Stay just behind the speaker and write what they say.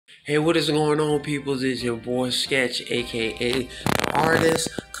Hey, what is going on, peoples? It's your boy Sketch, aka The Artist,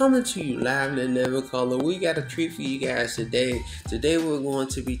 coming to you live in Never Color. We got a treat for you guys today. Today we're going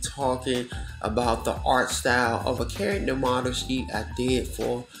to be talking about the art style of a character model sheet I did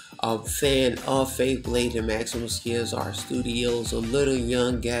for a fan of Fate Blade and Maximum Skills Art Studios, a little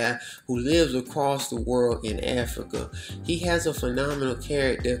young guy who lives across the world in Africa. He has a phenomenal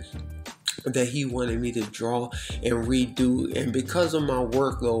character that he wanted me to draw and redo, and because of my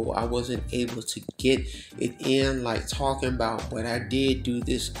workload I wasn't able to get it in like talking about, but I did do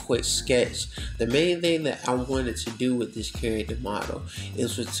this quick sketch. The main thing that I wanted to do with this character model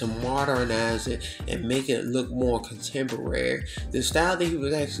is to modernize it and make it look more contemporary. The style that he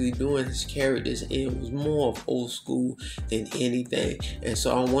was actually doing his characters in was more of old school than anything, and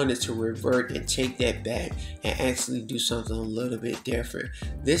so I wanted to revert and take that back and actually do something a little bit different.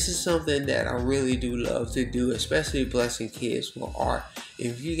 This is something that I really do love to do, especially blessing kids with art.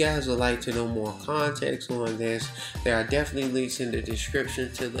 If you guys would like to know more context on this, there are definitely links in the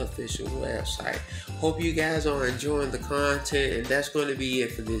description to the official website. Hope you guys are enjoying the content, and that's going to be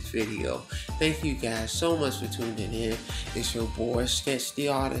it for this video. Thank you guys so much for tuning in. It's your boy Sketch the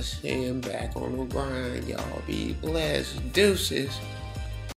Artist, and back on the grind. Y'all be blessed. Deuces.